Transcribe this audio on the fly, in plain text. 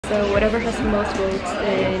So whatever has the most votes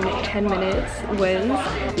in 10 minutes wins.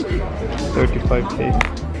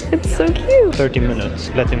 35k. It's so cute. 30 minutes,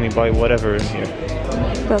 letting me buy whatever in here.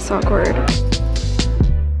 That's awkward.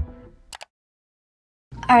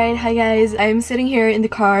 Alright, hi guys. I'm sitting here in the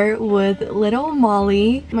car with little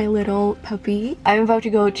Molly, my little puppy. I'm about to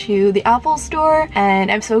go to the Apple store and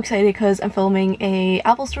I'm so excited because I'm filming a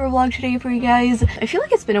Apple store vlog today for you guys. I feel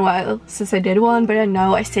like it's been a while since I did one, but I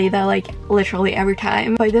know I say that like literally every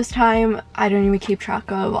time. By this time, I don't even keep track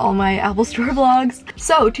of all my Apple store vlogs.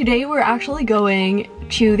 So today we're actually going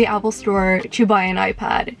to the Apple store to buy an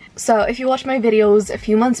iPad. So if you watched my videos a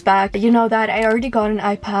few months back, you know that I already got an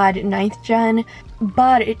iPad 9th gen,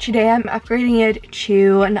 but today I'm upgrading it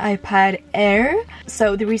to an iPad Air.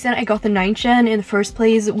 So the reason I got the 9th gen in the first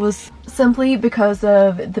place was simply because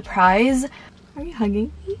of the price. Are you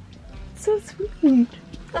hugging me? So sweet.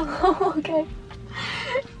 Oh, okay.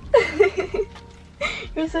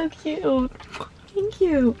 You're so cute. Thank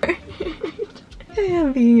you. I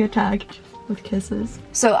am being attacked with kisses.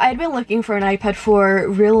 So I'd been looking for an iPad for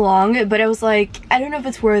real long, but I was like, I don't know if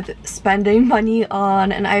it's worth spending money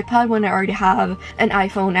on an iPad when I already have an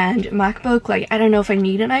iPhone and MacBook. Like, I don't know if I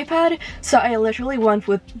need an iPad. So I literally went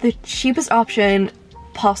with the cheapest option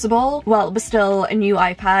possible, well, but still a new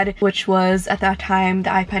iPad, which was at that time the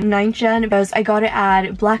iPad 9th gen, because I got it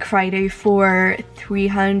at Black Friday for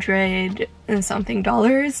 $300 and something,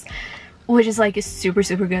 which is like a super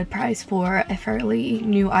good price for a fairly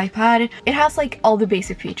new iPad. It has like all the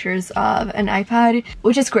basic features of an iPad,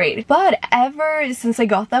 which is great. But ever since I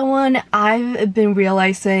got that one, I've been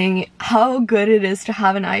realizing how good it is to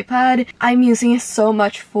have an iPad. I'm using it so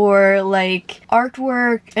much for like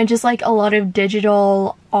artwork and just like a lot of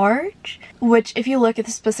digital art, which if you look at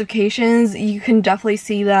the specifications, you can definitely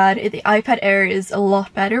see that the iPad Air is a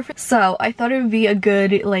lot better. So I thought it would be a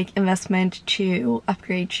good like investment to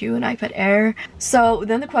upgrade to an iPad Air. So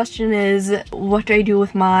then the question is, what do I do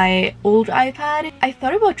with my old iPad? I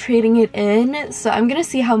thought about trading it in, so I'm gonna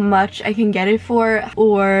see how much I can get it for,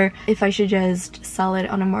 or if I should just sell it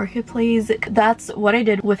on a marketplace. That's what I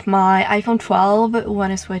did with my iPhone 12 when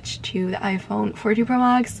I switched to the iPhone 14 Pro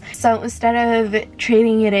Max. So instead of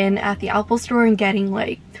trading it in at the Apple store and getting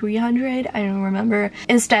like $300, I don't remember,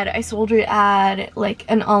 instead I sold it at like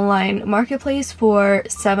an online marketplace for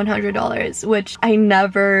 $700, which I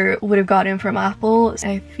never would have gotten from Apple.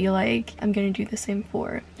 I feel like I'm gonna do the same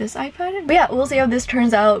for this iPad. But yeah, we'll see how this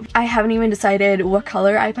turns out. I haven't even decided what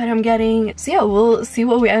color iPad I'm getting, so yeah, we'll see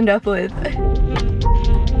what we end up with.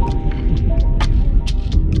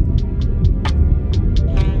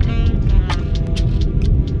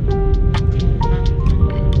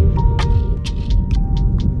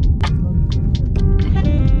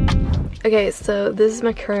 Okay, so this is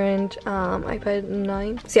my current iPad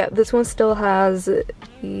 9. So yeah, this one still has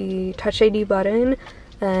the Touch ID button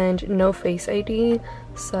and no Face ID,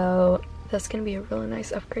 so that's gonna be a really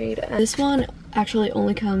nice upgrade. And this one actually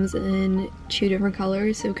only comes in 2 different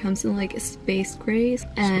colors, so it comes in like a space gray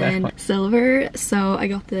and silver, so I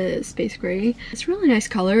got the space gray. It's a really nice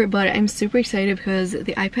color, but I'm super excited because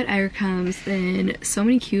the iPad Air comes in so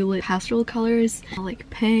many cute like pastel colors, like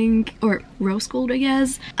pink or rose gold, I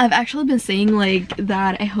guess. I've actually been saying like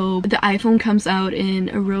that I hope the iPhone comes out in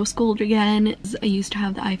a rose gold again. I used to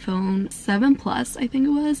have the iPhone 7 Plus, I think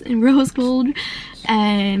it was, in rose gold,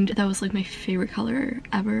 and that was like my favorite color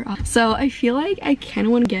ever. So I feel like I kind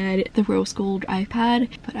of want to get the rose gold iPad,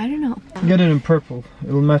 but I don't know. Get it in purple.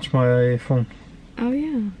 It'll match my phone. Oh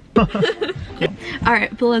yeah.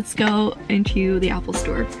 Alright, but let's go into the Apple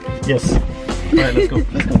store. Yes. Alright, let's go.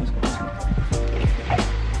 Let's go.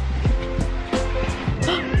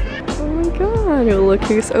 Oh my god, look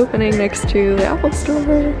who's opening next to the Apple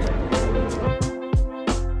store.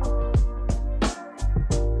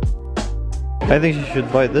 I think you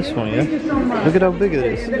should buy this one, yeah? Look at how big it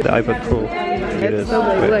is. The iPad Pro. It is so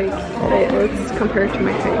big, like, wait, let's compare it to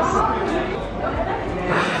my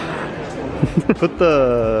face. Put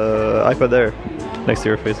the iPad Air next to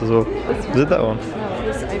your face as well. Is it that one? Oh,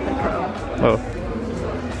 this iPad Pro. Oh.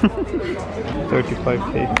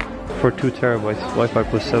 35k. For 2 terabytes, Wi-Fi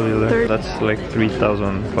plus cellular. That's like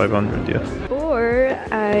 3,500, yeah. Or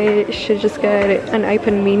I should just get an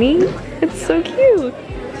iPad mini. It's so cute.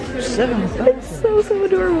 7,000. It's so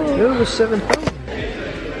adorable. It was 7,000.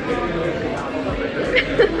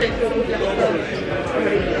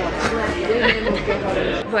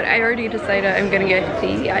 But I already decided I'm gonna get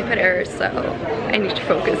the iPad Air, so I need to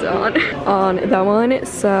focus on that one.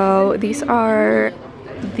 So these are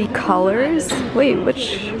the colors. Wait,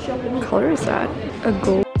 which color is that? A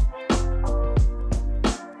gold.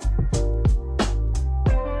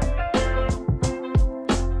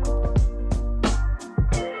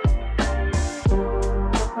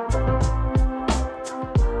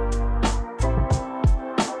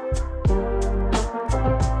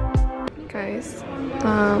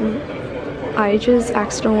 I just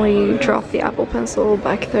accidentally dropped the Apple Pencil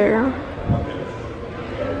back there.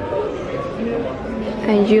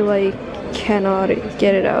 And you like cannot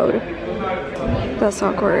get it out. That's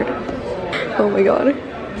awkward. Oh my god.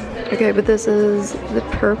 Okay, but this is the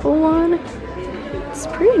purple one. It's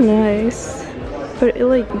pretty nice. But it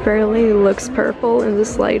like barely looks purple in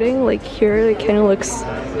this lighting. Like here it kind of looks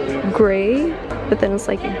gray, but then it's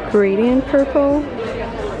like a gradient purple.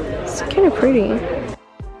 It's kind of pretty.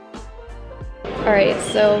 Alright,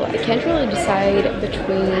 so I can't really decide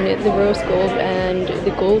between the rose gold and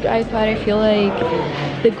the gold iPad. I feel like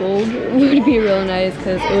the gold would be real nice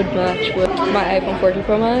because it would match with my iPhone 14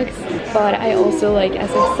 Pro Max. But I also, like, as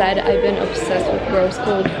I said, I've been obsessed with rose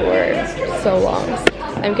gold for so long. So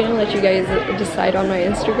I'm gonna let you guys decide on my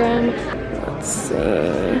Instagram. Let's see.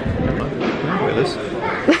 Look at this.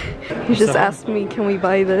 You just asked me, can we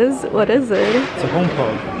buy this? What is it? It's a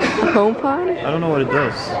HomePod. A HomePod? I don't know what it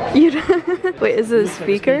does. You don't? Wait, is it a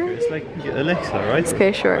speaker? It's like Alexa, right?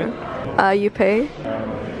 Okay, sure. You pay?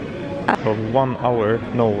 For 1 hour,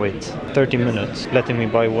 no wait, 30 minutes, letting me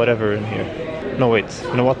buy whatever in here. No wait,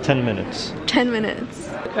 you know what, 10 minutes. 10 minutes.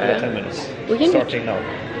 Okay. Yeah, 10 minutes. We can starting now.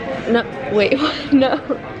 No, wait, no.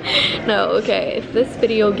 No, okay, if this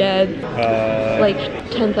video gets like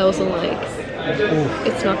 10,000 likes,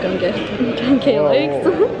 it's not gonna get 10k likes.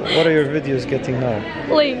 What are your videos getting now?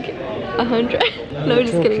 Like 100. No,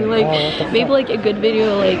 just kidding. Like maybe like a good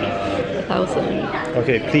video like 1,000.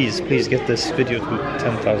 Okay, please get this video to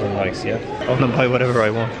 10,000 likes, yeah? I wanna buy whatever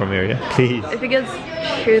I want from here, yeah? Please. If it gets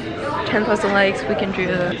 10,000 likes, we can do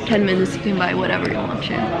 10 minutes. You can buy whatever you want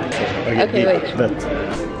to. Okay, wait. Bet.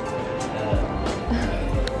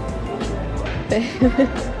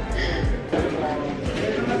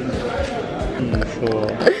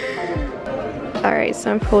 Alright,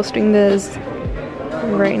 so I'm posting this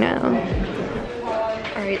right now.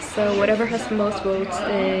 Alright, so whatever has the most votes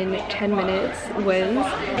in 10 minutes wins.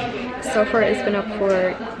 So far it's been up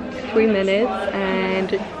for 3 minutes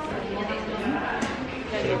and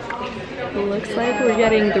it looks like we're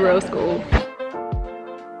getting the rose gold.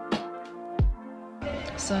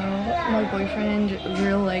 So my boyfriend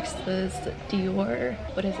really likes this Dior,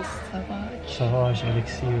 what is this, Savage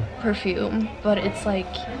Elixir perfume, but it's like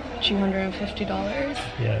 $250.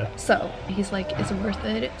 Yeah. So he's like, is it worth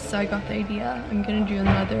it? So I got the idea. I'm gonna do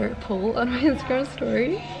another poll on my Instagram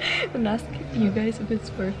story and ask you guys if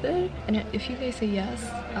it's worth it. And if you guys say yes,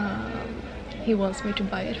 he wants me to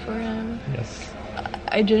buy it for him. Yes.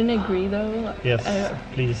 I didn't agree though. Yes,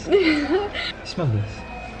 please. Smell this.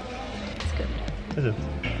 It's good. Is it?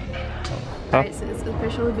 Alright, so it's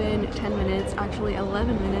officially been 10 minutes, actually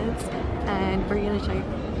 11 minutes, and we're gonna check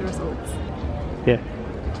the results. Yeah.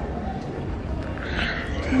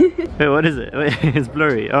 Wait, what is it? Wait, it's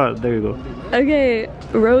blurry. Oh, there you go. Okay,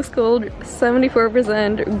 rose gold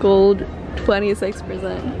 74%, gold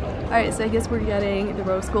 26%. Alright, so I guess we're getting the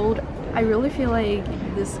rose gold. I really feel like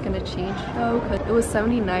this is gonna change though, because it was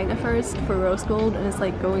 79 at first for rose gold and it's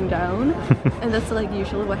like going down. And that's like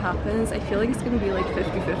usually what happens. I feel like it's gonna be like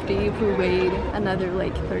 50-50 if we wait another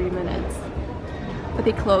like 30 minutes. But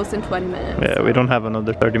they close in 20 minutes. Yeah, so we don't have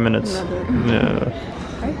another 30 minutes. Yeah.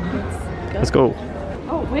 Alright, let's go.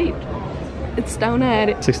 Oh wait, it's down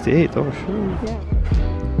at 68, oh sure. Yeah.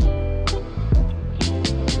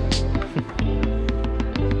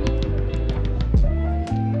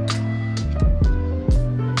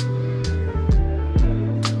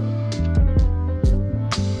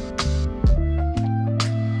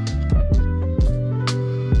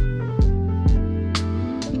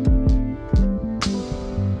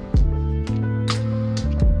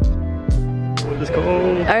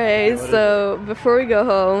 Alright, so before we go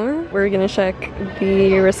home, we're gonna check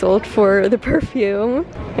the result for the perfume.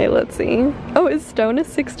 Okay, let's see. Oh, it's down to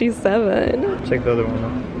 67. Check the other one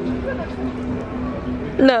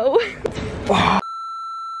now. No.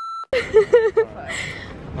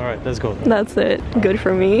 Alright, let's go. That's it. Good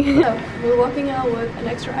for me. So, we're walking out with an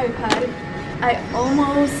extra iPad. I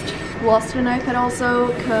almost lost an iPad also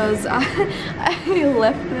because I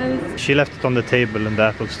left this. She left it on the table in the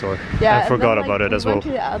Apple store. Yeah, I forgot about it as well. I went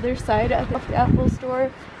to the other side of the Apple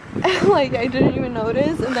store and like I didn't even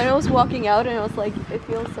notice, and then I was walking out and I was like, it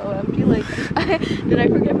feels so empty, like did I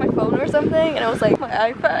forget my phone or something? And I was like, my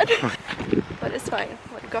iPad. But it's fine.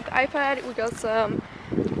 We got the iPad, we got some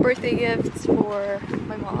birthday gifts for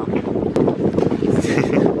my mom.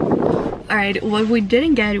 Alright, what we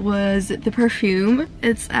didn't get was the perfume.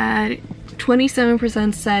 It's at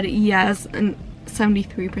 27% said yes and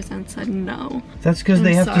 73% said no. That's because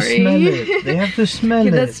they have to smell it. They have to smell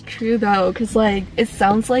it. That's true though, because like it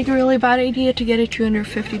sounds like a really bad idea to get a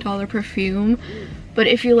 $250 perfume, But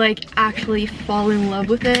if you like actually fall in love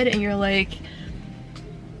with it and you're like,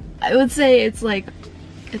 I would say it's like,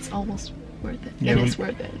 it's almost worth it. Yeah, it's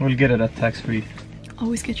worth it. We'll get it at tax-free.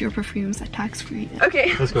 Always get your perfumes at tax-free.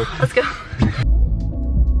 Okay, let's go. Let's go.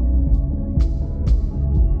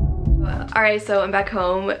 Alright, so I'm back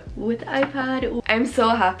home with the iPad. I'm so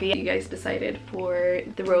happy you guys decided for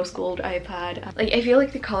the rose gold iPad. Like, I feel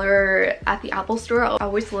like the color at the Apple store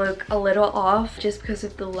always look a little off just because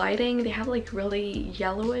of the lighting. They have like really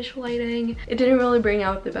yellowish lighting. It didn't really bring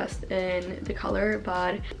out the best in the color,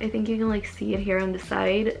 but I think you can like see it here on the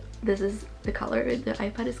side. This is the color the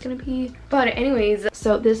iPad is gonna be. But anyways,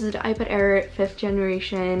 so this is the iPad Air 5th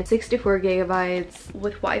generation, 64 gigabytes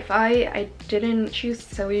with Wi-Fi. I didn't choose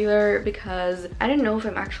cellular because I didn't know if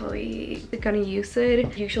I'm actually gonna use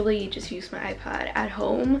it. Usually just use my iPad at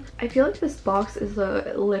home. I feel like this box is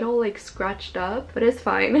a little like scratched up, but it's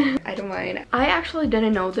fine. I don't mind. I actually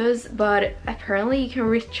didn't know this, but apparently you can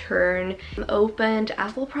return opened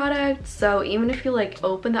Apple products. So even if you like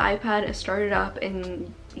open the iPad and start it up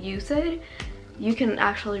and use it, you can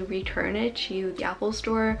actually return it to the Apple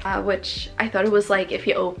store, which I thought it was like if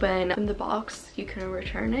you open the box you couldn't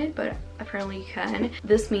return it, but apparently you can.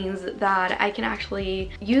 This means that I can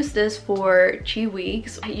actually use this for 2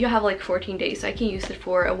 weeks. You have like 14 days, so I can use it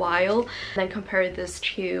for a while, then compare this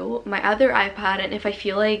to my other iPad, and if I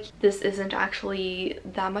feel like this isn't actually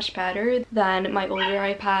that much better than my older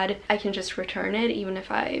iPad, I can just return it even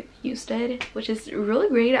if I used it, which is really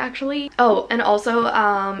great actually. Oh, and also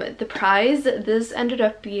the price, this ended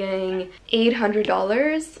up being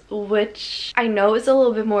 $800, which I know is a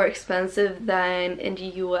little bit more expensive than in the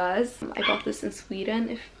US. I bought this in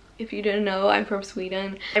Sweden. If you didn't know, I'm from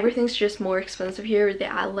Sweden. Everything's just more expensive here. They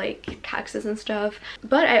add like taxes and stuff.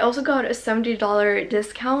 But I also got a $70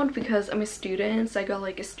 discount because I'm a student, so I got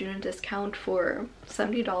like a student discount for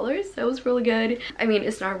 $70. That was really good. I mean,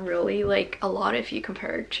 it's not really like a lot if you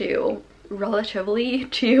compare it to relatively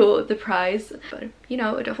to the price, but you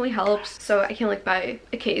know, it definitely helps. So I can like buy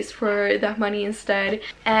a case for that money instead.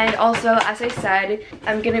 And also, as I said,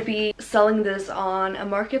 I'm gonna be selling this on a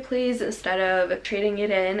marketplace instead of trading it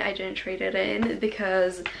in. I didn't trade it in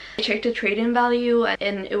because I checked the trade-in value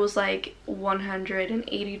and it was like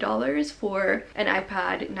 $180 for an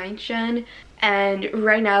iPad 9th gen. And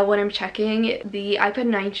right now when I'm checking, the iPad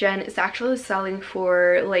 9th gen is actually selling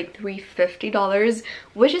for like $350,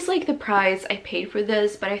 which is like the price I paid for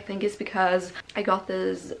this, but I think it's because I got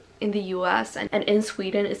this in the US and in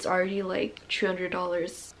Sweden it's already like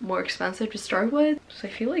 $200 more expensive to start with. So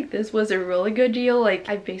I feel like this was a really good deal. Like,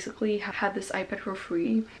 I basically had this iPad for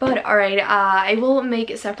free. But alright, I will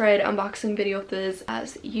make a separate unboxing video of this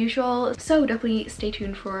as usual, so definitely stay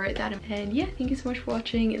tuned for that. And yeah, thank you so much for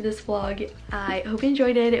watching this vlog. I hope you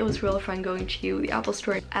enjoyed it. It was really fun going to the Apple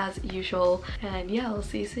store as usual, and yeah, I'll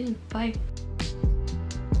see you soon. Bye.